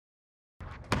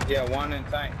Yeah, one in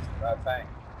tanks. That tank.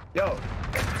 Yo.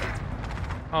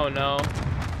 Oh no.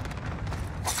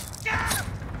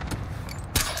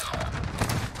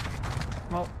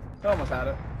 Well, I almost had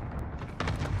it.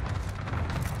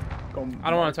 I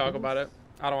don't want to talk about it.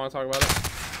 I don't want to talk about it.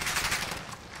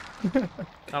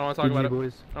 I don't want to talk about it.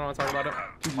 Boys. I don't want to talk about it.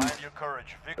 Find your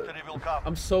courage. Victory will come.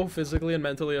 I'm so physically and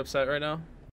mentally upset right now.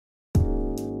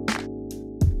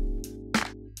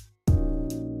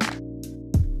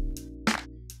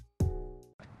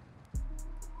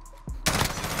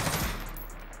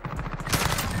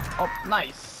 Oh,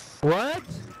 nice. What?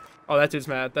 Oh, that dude's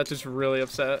mad. That dude's really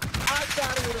upset. I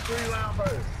got it with a 3-round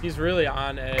burst. He's really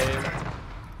on a...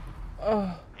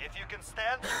 Oh. If you can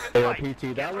stand, you can fight.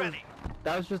 PT, Get ready.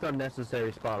 that was just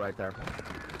unnecessary spot right there.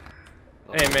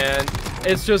 Hey man,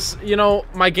 it's just, you know,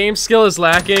 my game skill is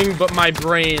lacking, but my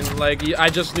brain, like, I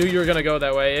just knew you were gonna go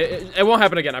that way. It won't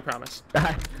happen again, I promise.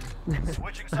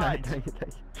 Switching sides.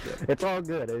 It's all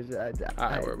good.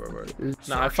 Alright, word.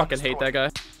 Nah, I fucking hate that guy.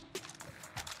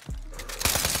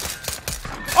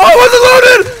 Oh, it wasn't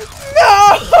loaded! No!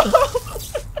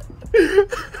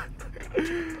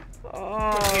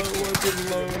 Oh, it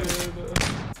wasn't loaded.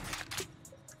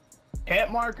 Hit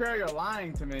marker, you're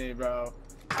lying to me, bro.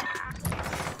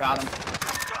 Got him.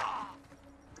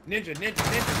 Ninja.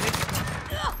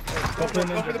 Go for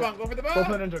the bomb, go for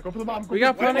the bomb. We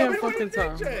got plenty of fucking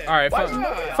time. Alright,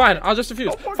 fine. I'll just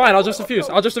defuse. Fine, I'll just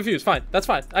defuse. Fine, that's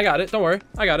fine. I got it. Don't worry.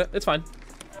 I got it. It's fine.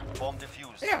 Bomb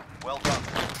defused. Yeah. Well done.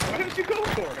 Why didn't you go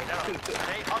for it?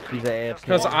 He's AFK.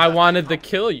 Because I wanted the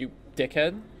kill, you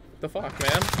dickhead. The fuck,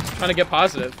 man? Trying to get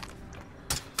positive.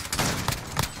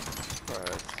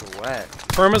 Sweat.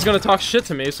 Firma's gonna talk shit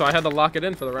to me, so I had to lock it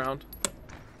in for the round.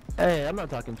 Hey, I'm not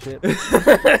talking shit.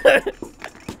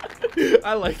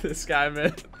 I like this guy,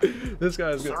 man. This guy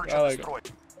is good. Search I and like destroy. him.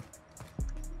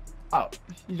 Oh,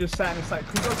 you just sat in sight.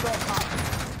 Who goes up top?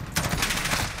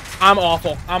 I'm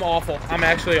awful. I'm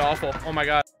actually awful. Oh my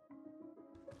god.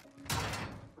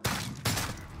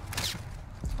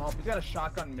 Oh, he's got a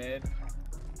shotgun mid.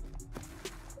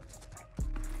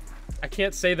 I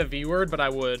can't say the V word, but I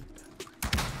would.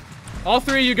 All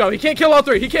three of you go. He can't kill all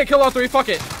three. Fuck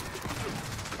it.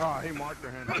 Oh, he marked her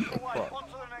hand. On to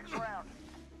the next round.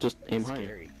 Just aim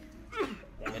higher.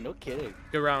 Yeah, no kidding.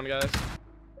 Good round, guys.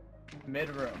 Mid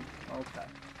room. Okay.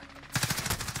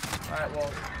 Alright,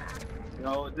 well.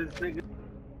 No, this thing.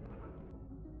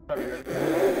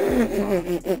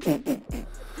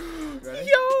 Ready?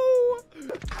 Yo!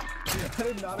 I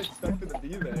did not expect it to be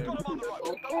there.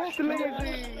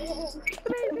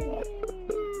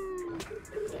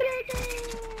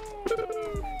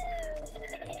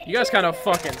 You guys kind of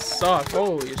fucking suck.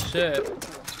 Holy shit.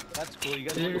 That's cool. You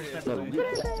guys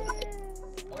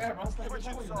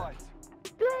Switching sides.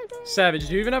 Savage,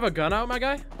 do you even have a gun out, my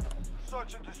guy?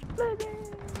 Search and destroy.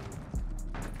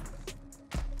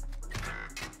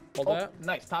 Hold Oh, that.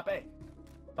 nice. Top A.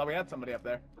 Thought we had somebody up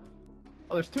there.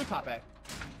 Oh, there's two top A.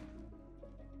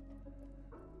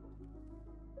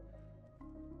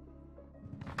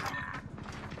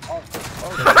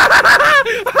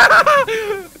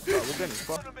 this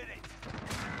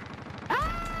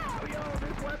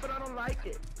weapon, I don't like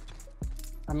it.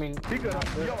 I mean, he could.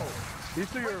 Yo,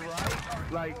 he's to your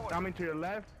right. Like, I mean, to your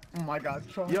left. Oh my god,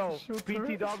 Yo,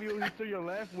 PTW, he's to your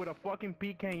left with a fucking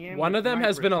PKM. One of them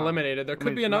has been sniper eliminated. There shot.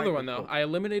 could be another one, though. sniper I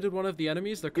eliminated one of the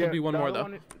enemies. There could Yeah, be one the more, other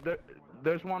though. one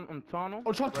there's one on tunnel.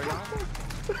 Oh, right now.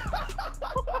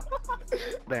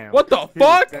 Damn. What the He's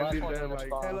fuck? standing there like,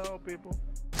 hello, people.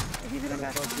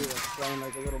 Rounds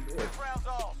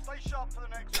off. Stay sharp for the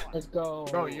next one. Let's go.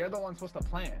 Bro, you're the one supposed to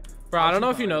plant. Bro, I don't know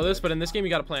if you know this, but in this game,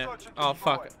 you gotta plant. Oh,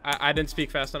 fuck. I didn't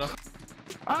speak fast enough.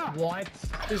 Ah! What?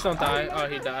 Please don't die. Oh,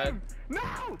 he died. No!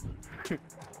 Less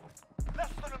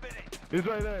than a minute. He's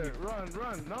right there. Run.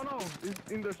 No.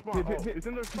 It's in their spawn. Oh, it's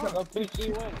in their spawn. PC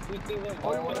win.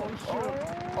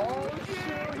 Oh,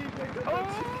 shit. He picked up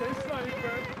that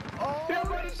sniper. They're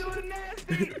about to do it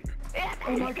nasty.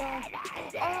 Oh my god.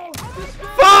 Oh,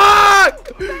 Fuck!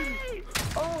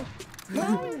 oh, no,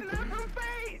 not from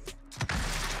face.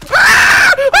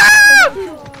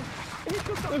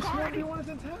 This 1v1 is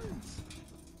intense.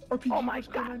 Oh my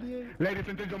god. Ladies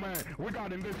and gentlemen, we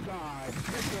got in this side.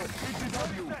 Mr.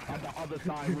 PTW. On the other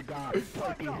side, we got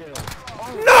Turkey Hill.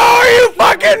 No, are you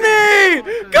fucking me?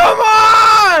 Come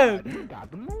on! You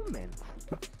got the movement.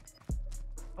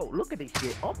 Oh, look at this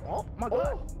shit. Oh my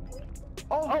god.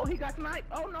 Oh, he got sniped.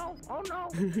 Oh no.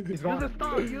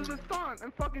 Use a stunt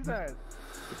and fuck his ass.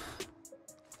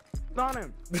 Stun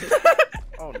him.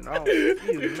 Oh no. He's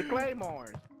using the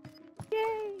claymores.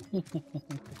 Yay.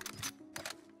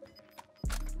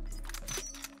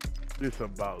 This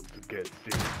about to get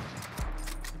serious.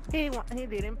 He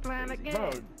didn't plan again.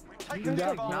 Bro, Take You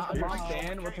guys the not advantage.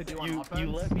 understand what to do on You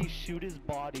offense? let me shoot his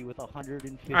body with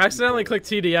 150. I accidentally clicked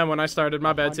TDM when I started.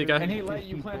 My bad, TK. And he let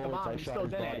you plant the bomb, he still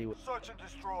did it. Search and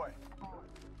destroy.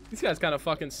 These guys kind of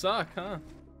fucking suck, huh?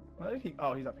 What if he,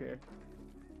 oh, he's up here.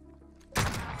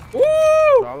 Woo!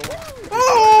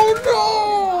 Oh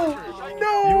no!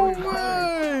 No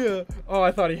way! Oh,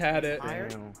 I thought he had it.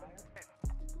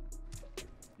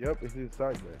 yep, it's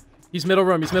inside there. He's middle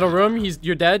room. He's middle room.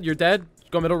 You're dead. You're dead.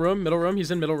 Go middle room. Middle room. He's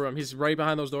in middle room. He's right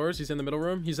behind those doors. He's in the middle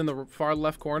room. He's in the far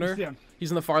left corner. He's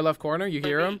in the far left corner. You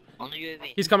hear him?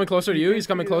 He's coming closer to you. He's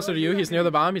coming closer to you. He's near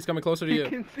the bomb. He's coming closer to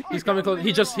you. He's coming close.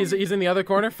 He's in the other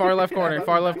corner. Far left corner.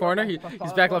 Far left corner. He's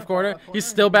back left corner. He's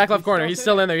still back left corner. He's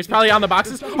still in there. He's probably on the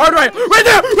boxes. Hard right. Right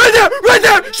there. Right there. Right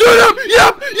there. Shoot him.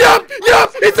 Yup. Yup.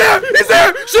 Yup. He's there. He's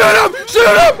there. Shoot him.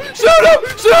 Shoot him. Shoot him.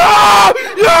 Shoot him.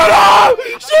 Shoot him.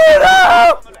 Shoot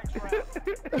him.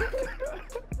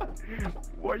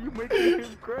 Why you making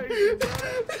him crazy, bro?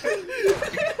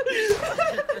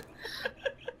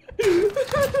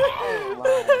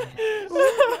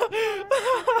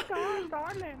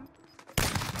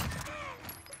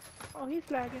 Oh, he's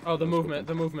lagging. Oh, the movement.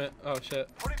 The movement. Oh shit.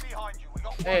 Put it behind you. We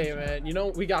got Hey man, you know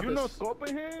we got You know this.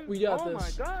 scoping him? We got oh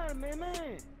this. my god,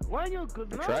 man. Why you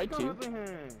good not tried to. scoping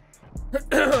him?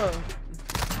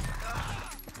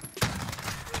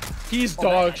 He's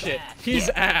dog shit. He's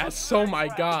ass. Oh my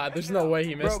god. There's no way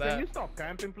he Bro, missed can that. you stop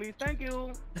camping, please? Thank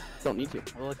you. Don't need to.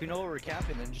 Well, if you know what we're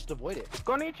capping, then just avoid it.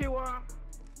 Konnichiwa.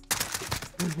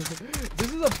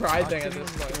 This is a pride thing at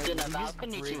this point.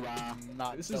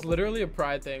 This is literally a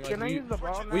pride thing. Can I Like use the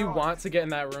ball we now? want to get in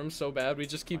that room so bad, we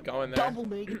just keep going there. Wait,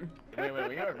 we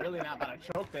are really not about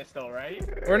to choke this though, right?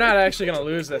 We're not actually gonna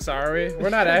lose this, are we?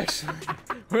 We're not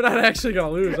actually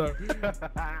gonna lose. Are we?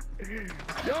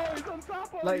 Yo, he's on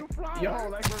top of Like, you, flower. yo,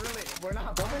 like we're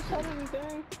not double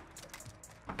anything.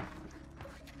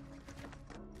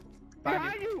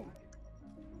 Behind you.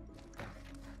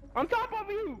 On top of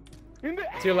you. In the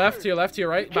To your left, to your left, to your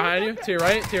right, behind you, to your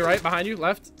right, behind you,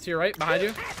 left, to your right, behind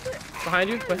you, behind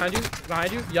you,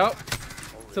 behind you, yup.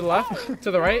 To the left,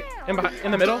 to the right, in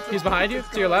the middle, he's behind you,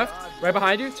 to your left, right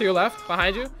behind you, to your left,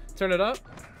 behind you, turn it up.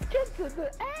 Get to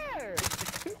the air.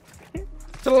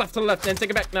 To the left, and take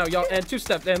it back now, y'all, and 2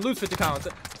 step, and lose 50 pounds.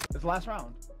 It's the last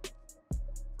round.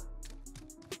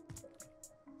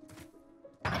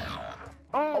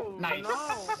 Oh, nice.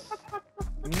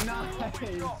 Nice.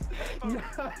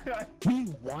 We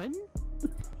won?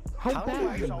 How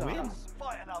bad did we so win?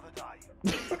 fight another day.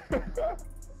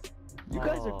 You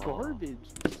guys are garbage.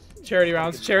 Charity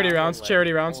rounds, charity rounds,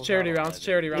 charity rounds, charity rounds,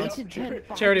 charity rounds,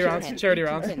 charity rounds, charity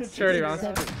rounds, charity rounds.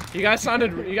 You guys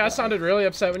sounded really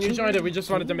upset when you joined it. We just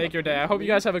wanted to make your day. I hope you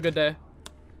guys have a good day.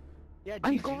 Yeah,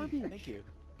 I'm GG. garbage. Thank you.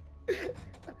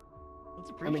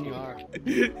 I mean, you are.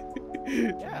 Yeah.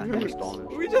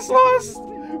 We just lost.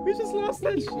 We just lost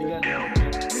that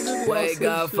shit. Wake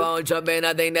up, phone jumping,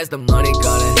 I think that's the money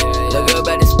calling. Look up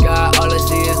at the sky, all I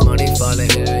see is money falling.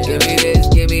 Give me this.